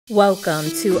Welcome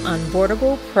to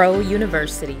Onboardable Pro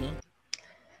University.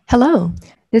 Hello,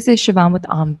 this is Siobhan with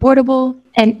Onboardable,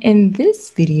 and in this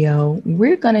video,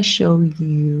 we're going to show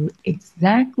you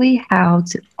exactly how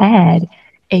to add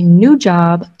a new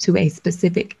job to a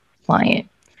specific client.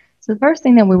 So the first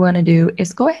thing that we want to do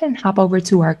is go ahead and hop over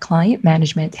to our Client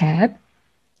Management tab,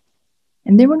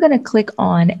 and then we're going to click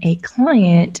on a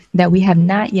client that we have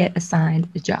not yet assigned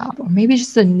a job, or maybe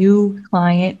just a new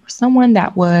client, or someone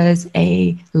that was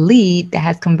a lead that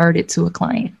has converted to a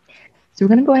client. So we're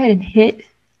going to go ahead and hit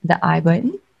the I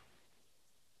button. I'm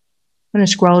going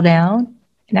to scroll down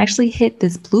and actually hit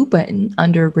this blue button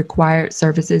under Required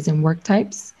Services and Work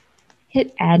Types.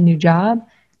 Hit Add New Job,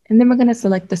 and then we're going to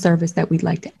select the service that we'd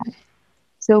like to add.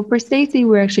 So for Stacy,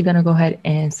 we're actually going to go ahead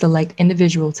and select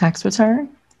Individual Tax Return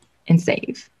and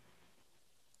save.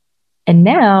 And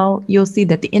now you'll see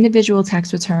that the individual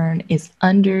tax return is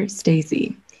under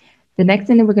Stacy. The next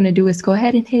thing that we're going to do is go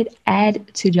ahead and hit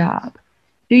Add to Job.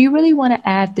 Do you really want to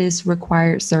add this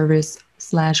required service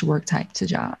 / work type to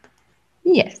job?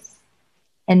 Yes.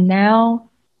 And now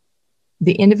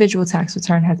the individual tax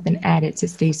return has been added to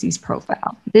Stacy's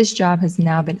profile. This job has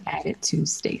now been added to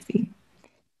Stacy.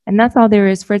 And that's all there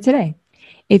is for today.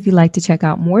 If you'd like to check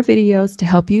out more videos to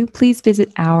help you, please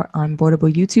visit our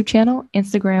Onboardable YouTube channel,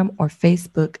 Instagram, or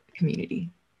Facebook community.